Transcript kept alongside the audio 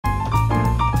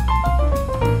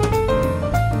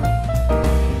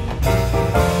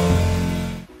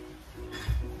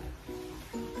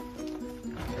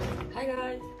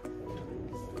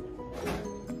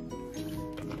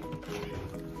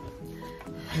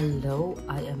Hello,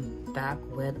 I am back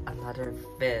with another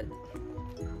vid.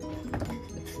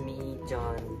 It's me,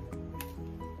 John.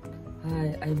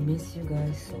 Hi, I miss you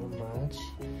guys so much.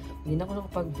 Hindi na ako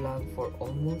nakapag-vlog for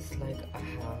almost like a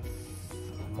half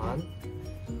a month.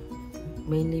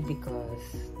 Mainly because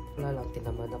wala lang,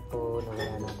 tinamad ako,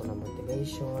 nawala na ako ng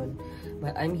motivation.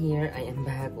 But I'm here, I am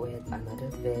back with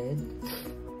another vid.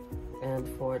 And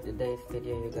for today's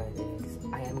video, you guys,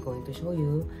 I am going to show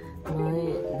you my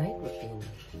night routine.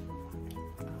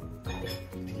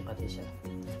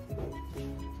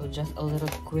 So just a little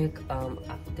quick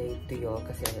update to you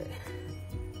kasi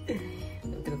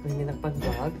hindi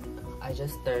nakapag-vlog. I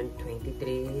just turned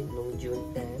 23 noong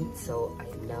June 10, so I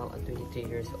am now a 23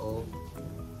 years old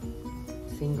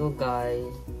single guy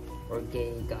or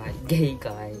gay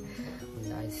guy.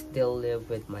 I still live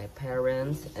with my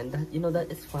parents, and that, you know,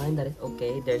 that is fine, that is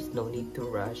okay. There's no need to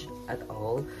rush at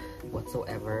all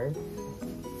whatsoever.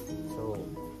 So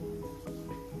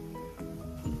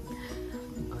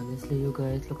honestly, you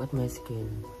guys, look at my skin.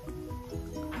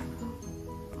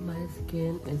 My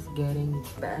skin is getting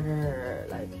better,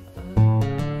 like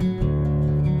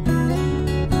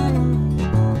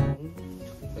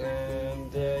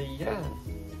and yeah,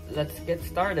 let's get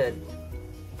started.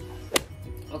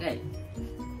 Okay,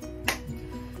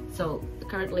 so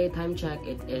currently time check,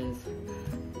 it is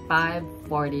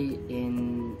 5:40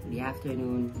 in the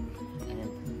afternoon,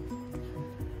 and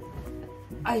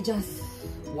I just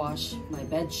washed my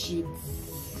bed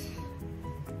sheets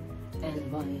and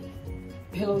my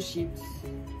pillow sheets,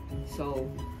 so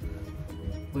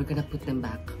we're gonna put them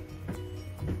back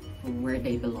where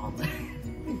they belong.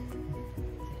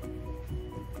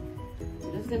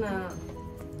 I'm just gonna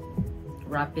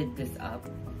wrap this up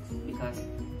because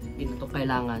hindi na to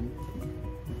kailangan.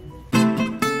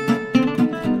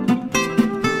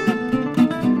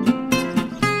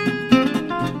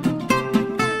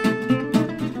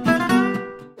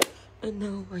 And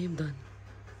now I am done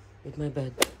with my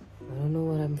bed. I don't know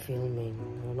what I'm filming.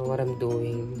 I don't know what I'm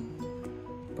doing.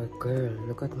 But girl,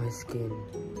 look at my skin.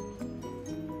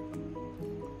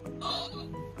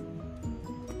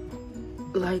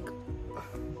 Like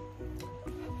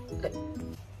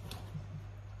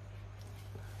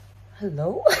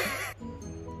hello?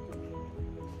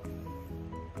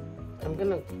 I'm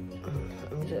gonna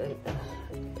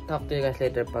talk to you guys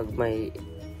later pag may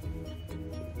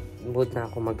mood na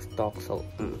ako mag-stalk. So,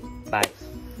 bye.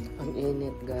 Ang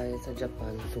init, guys, sa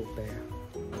Japan. Super.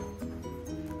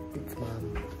 It's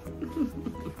mom.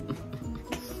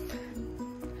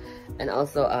 And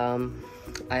also,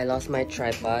 I lost my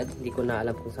tripod. Hindi ko na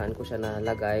alam kung saan ko siya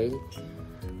nalagay.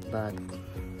 But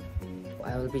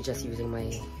I will be just using my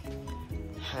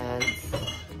hands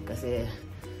kasi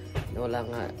nawala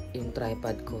nga yung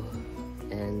tripod ko.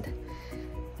 And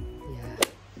yeah,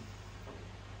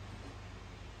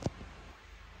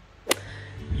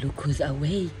 look who's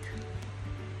awake.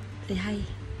 Say hi.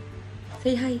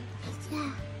 Say hi.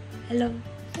 Yeah. Hello.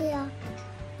 Hello.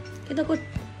 Kita ko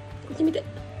kuchimite.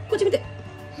 Kuchimite.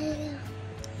 Hello.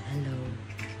 Hello.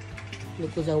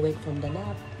 Look who's awake from the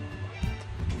nap.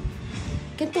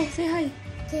 Kento, say hi.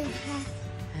 Say hi.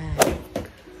 Hi.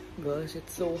 Gosh,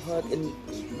 it's so hot in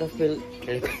the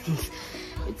Philippines.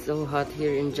 It's so hot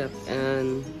here in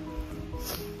Japan.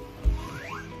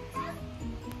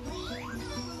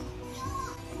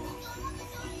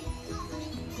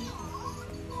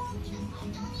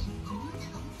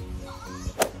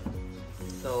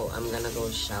 So I'm gonna go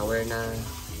shower na.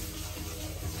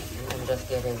 I'm just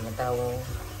getting a towel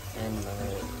and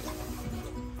my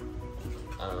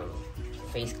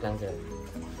face cleanser.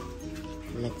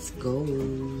 Let's go.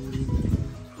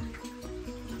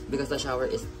 Because the shower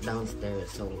is downstairs,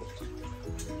 so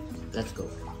let's go.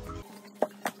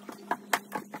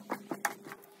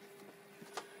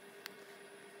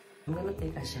 I'm gonna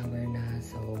take a shower na,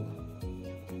 so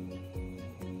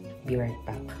be right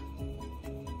back.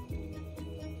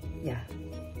 Yeah.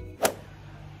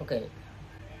 Okay.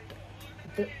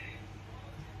 Just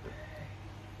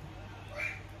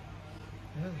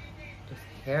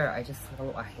hair. I just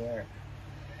swallow a hair.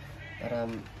 But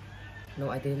no,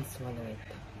 I didn't swallow it.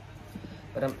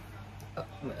 But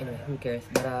anyway, who cares?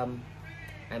 But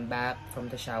I'm back from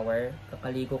the shower.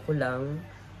 Kakaligo ko lang.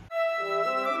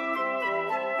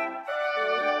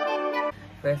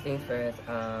 First things first,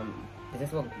 this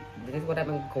is what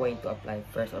I'm going to apply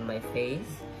first on my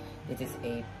face. This is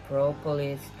a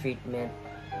Propolis Treatment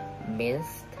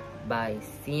Mist by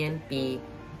CNP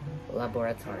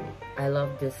Laboratory. I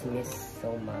love this mist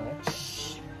so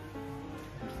much.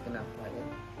 I'm just gonna apply it.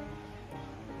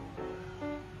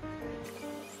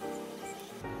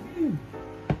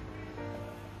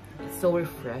 It's so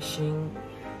refreshing.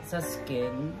 sa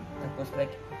skin. Tapos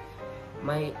like,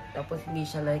 tapos hindi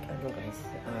siya like, ano guys,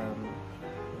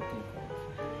 what do you call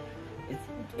it?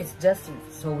 It's just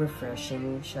so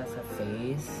refreshing siya sa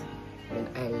face. And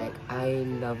I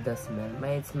love the smell.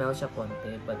 May smell siya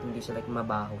konti, but hindi siya like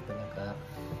mabaho talaga.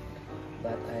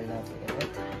 But I love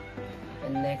it.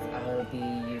 And next, I'll be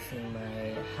using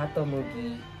my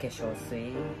Hatomugi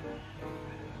Keshosui.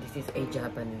 This is a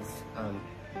Japanese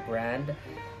brand.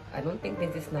 I don't think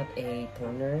this is not a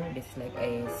toner. This is like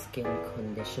a skin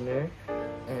conditioner.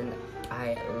 And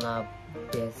I love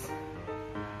this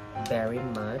very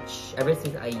much. Ever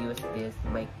since I use this,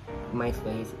 my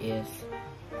face is,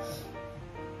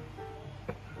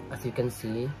 as you can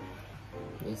see,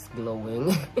 is glowing.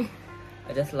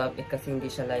 I just love it kasi hindi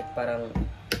siya like parang,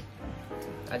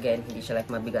 again, hindi siya like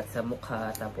mabigat sa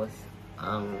mukha, tapos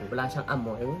wala siyang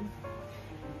amoy.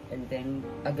 And then,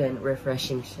 again,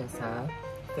 refreshing siya sa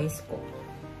face ko.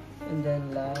 And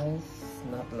then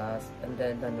not last, and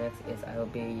then the next is I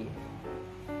will be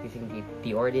using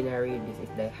the Ordinary. This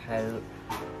is the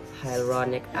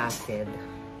hyaluronic acid.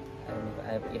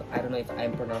 I don't know if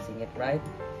I'm pronouncing it right,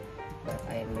 but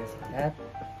I am using that.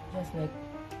 Just like,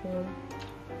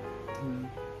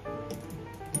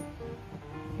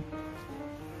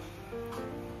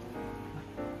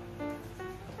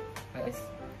 guys,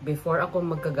 before ako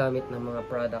magkagamit ng mga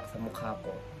products sa mukha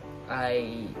ko,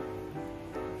 I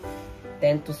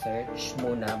tend to search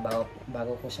muna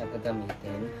bago ko siya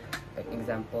gagamitin. Like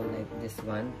example, like this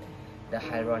one, the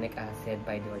hyaluronic acid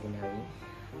by The Ordinary.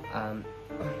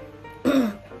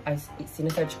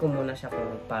 Sinesearch ko muna siya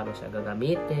kung paano siya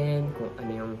gagamitin, kung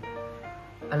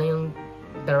ano yung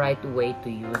the right way to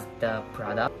use the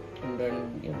product. And then,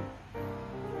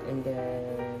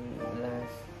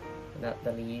 last but not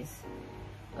the least,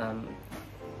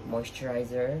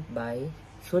 moisturizer by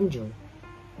Sunjung.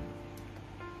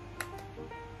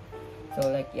 So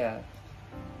like, yeah,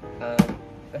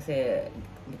 kasi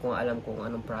hindi ko alam kung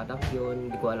anong product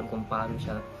yun, hindi ko alam kung paano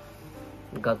siya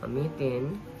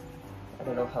gagamitin. I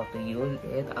don't know how to use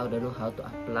it, I don't know how to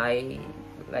apply,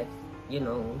 like,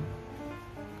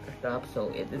 stuff. So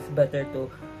it is better to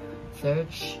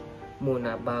search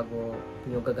muna bago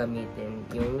nyo gagamitin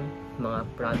yung mga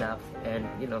products, and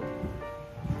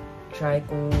try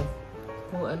kung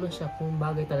ano siya, kung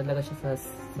bagay talaga siya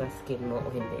sa skin mo o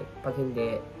hindi. Pag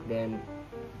hindi, then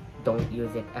don't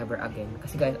use it ever again.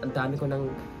 Kasi guys, ang dami ko nang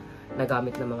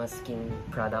nagamit ng mga skin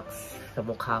products sa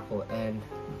mukha ko, and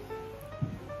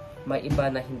may iba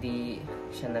na hindi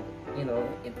siya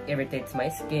it irritates my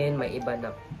skin, may iba na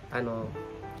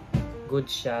good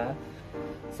siya.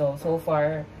 So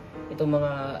far, itong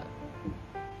mga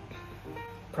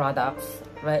products,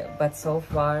 right? But so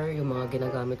far, yung mga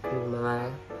ginagamit kong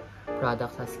mga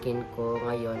products sa skin ko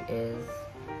ngayon is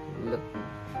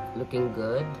looking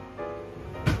good.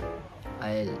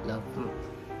 I love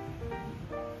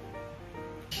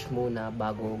muna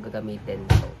bago gagamitin.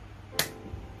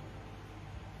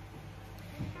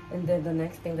 And then the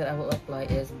next thing that I will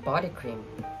apply is body cream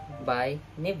by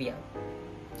Nivea.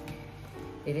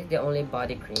 This is the only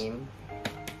body cream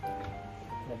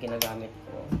na ginagamit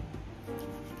ko.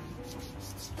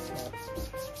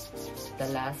 The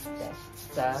last step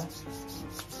sa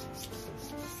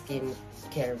skin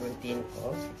care routine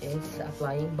ko is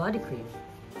applying body cream.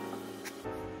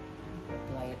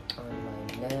 Apply it on my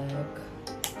neck,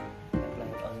 apply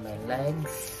it on my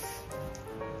legs,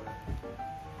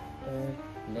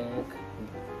 neck,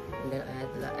 and then I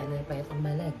apply it on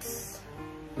my legs,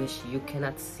 which you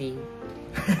cannot see.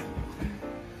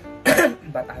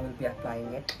 But I will be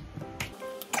applying it.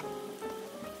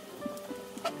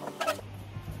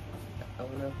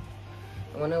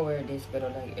 I wanna wear this, pero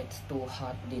like it's too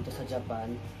hot dito sa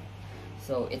Japan,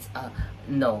 so it's a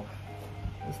no.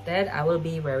 Instead, I will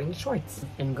be wearing shorts.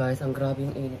 And guys, ang grabe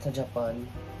yung init sa Japan.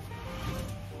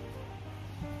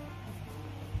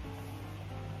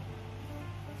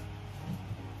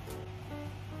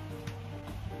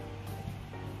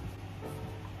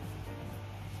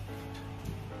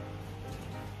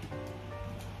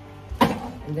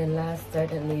 And then last,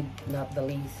 certainly not the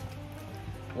least,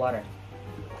 water.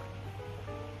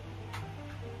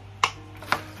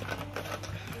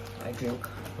 I drink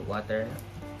water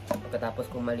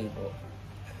pagkatapos kong maligo.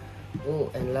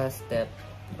 Oh, and last step,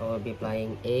 I will be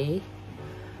applying a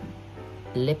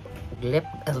lip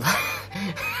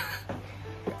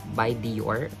by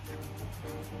Dior.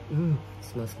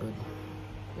 Smells good.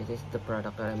 This is the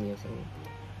product that I'm using.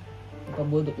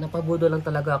 Napabudo lang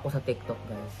talaga ako sa TikTok,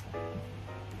 guys.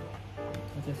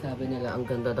 Kasi sabi nila, ang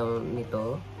ganda daw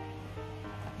nito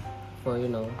for,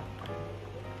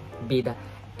 be the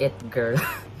it girl.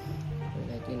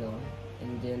 Like,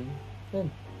 and then,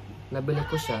 yun. Nabili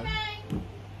ko siya.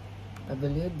 I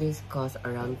believe this cost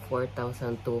around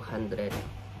 4,260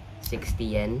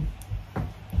 yen.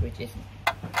 Which is,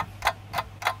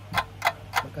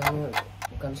 magkano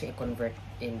siya i-convert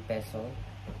in peso?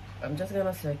 I'm just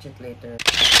gonna search it later.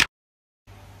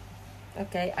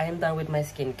 Okay, I am done with my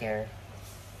skincare.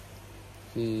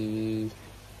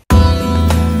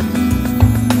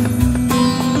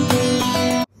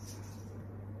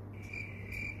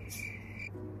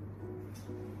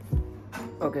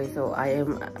 Okay, so I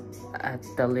am at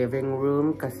the living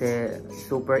room kasi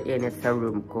super init sa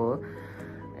room ko.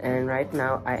 And right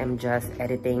now, I am just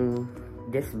editing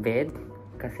this vid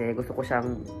kasi gusto ko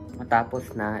siyang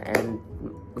matapos na and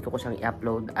gusto ko siyang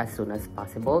i-upload as soon as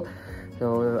possible.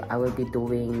 So, I will be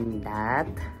doing that,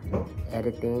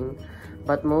 editing.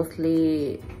 But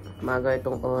mostly, mga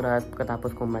ganitong oras,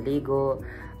 pagkatapos kong maligo,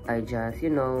 I just,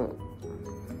 you know,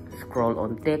 scroll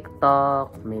on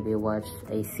TikTok, maybe watch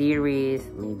a series,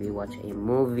 maybe watch a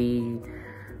movie,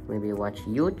 maybe watch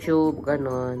YouTube,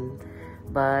 ganon.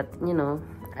 But, you know,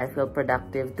 I feel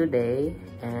productive today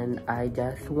and I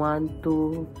just want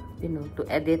to, you know, to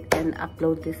edit and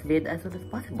upload this vid as soon as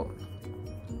possible.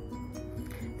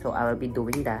 So I will be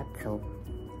doing that. So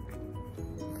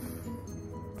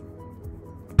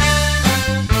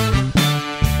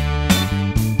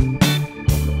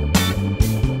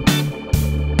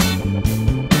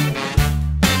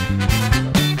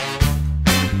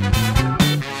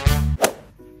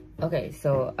okay,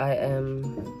 so I am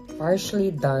partially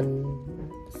done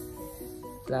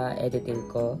sa editing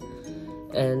ko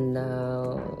and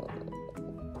now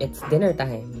it's dinner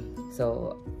time.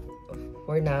 So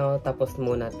for now, tapos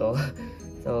muna to.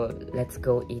 So let's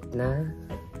go eat na.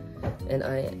 And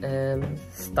I am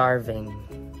starving.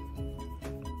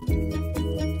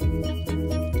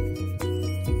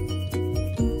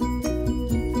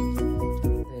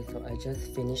 Okay, so I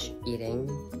just finished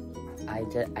eating. I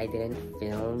didn't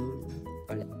film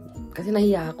kasi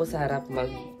nahiya ako sa harap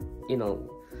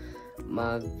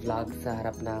mag-vlog sa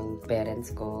harap ng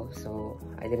parents ko, so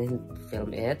I didn't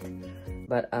film it.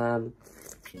 But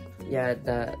yeah,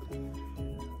 the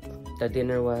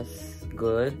dinner was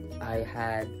good. I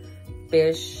had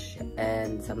fish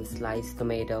and some sliced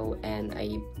tomato and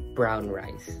a brown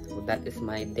rice. So that is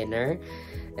my dinner.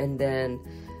 And then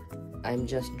I'm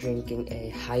just drinking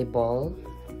a highball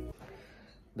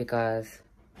because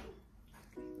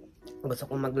gusto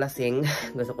kong maglasing.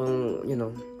 Gusto kong, you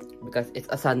know, because it's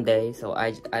a Sunday, so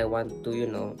I want to, you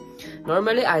know,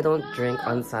 normally I don't drink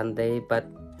on Sunday, but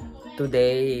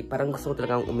today parang gusto ko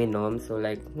talagang uminom, so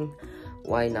like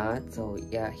why not? So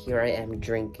yeah, here I am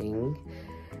drinking,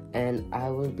 and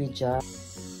I will be just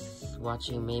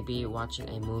maybe watching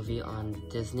a movie on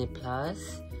Disney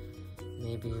Plus,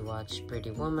 maybe watch Pretty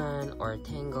Woman or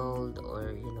Tangled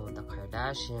or, you know, the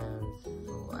Kardashians.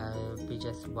 So I'll be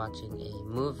just watching a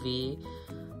movie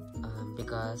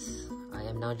because I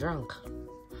am now drunk.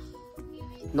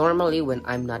 Normally, when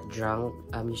I'm not drunk,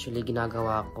 usually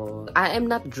ginagawa ko, I am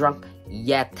not drunk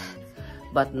yet,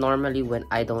 but normally when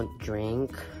I don't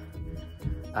drink,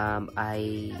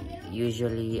 I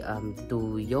usually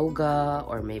do yoga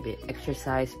or maybe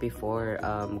exercise before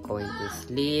going to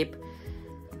sleep.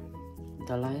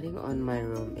 The lighting on my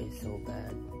room is so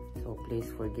bad, so please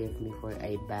forgive me for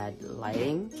a bad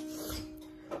lighting.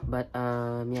 But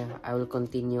yeah, I will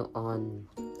continue on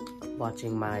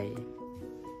watching my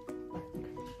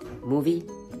movie,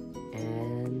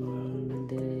 and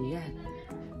yeah,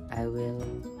 I will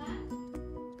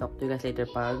talk to you guys later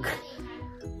pag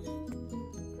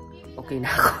okay na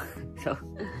ako. So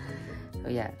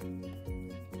yeah.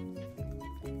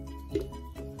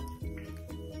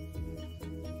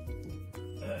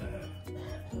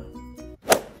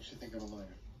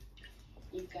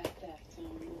 You've got that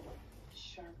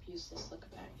sharp, useless look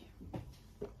about you.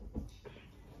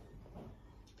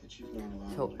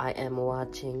 So I am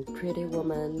watching Pretty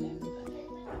Woman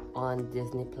on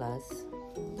Disney Plus.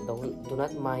 Do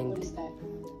not mind What is that?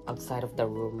 outside of the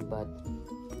room, but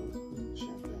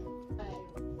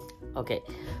okay.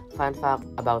 Fun fact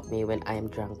about me when I am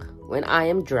drunk. When I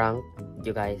am drunk,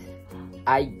 you guys,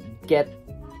 I get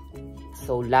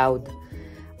so loud.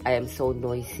 I am so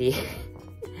noisy.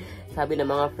 Sabi ng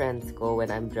mga friends ko,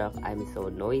 when I'm drunk, I'm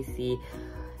so noisy.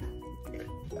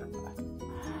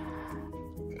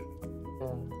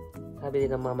 Sabi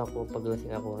din ng mama ko, pag lasing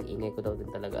ako, ang ingay ko daw din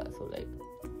talaga. So like,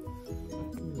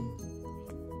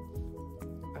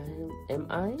 am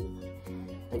I?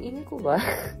 Ang ingay ko ba?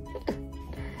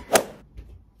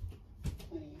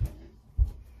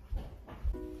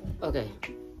 Okay.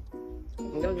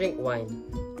 I'm gonna drink wine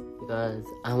because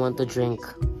I want to drink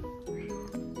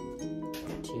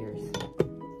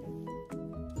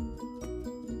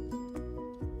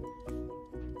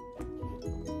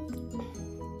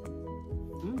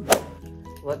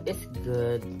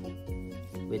good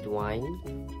with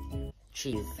wine.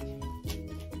 Cheese.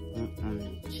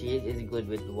 Cheese is good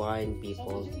with wine,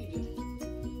 people.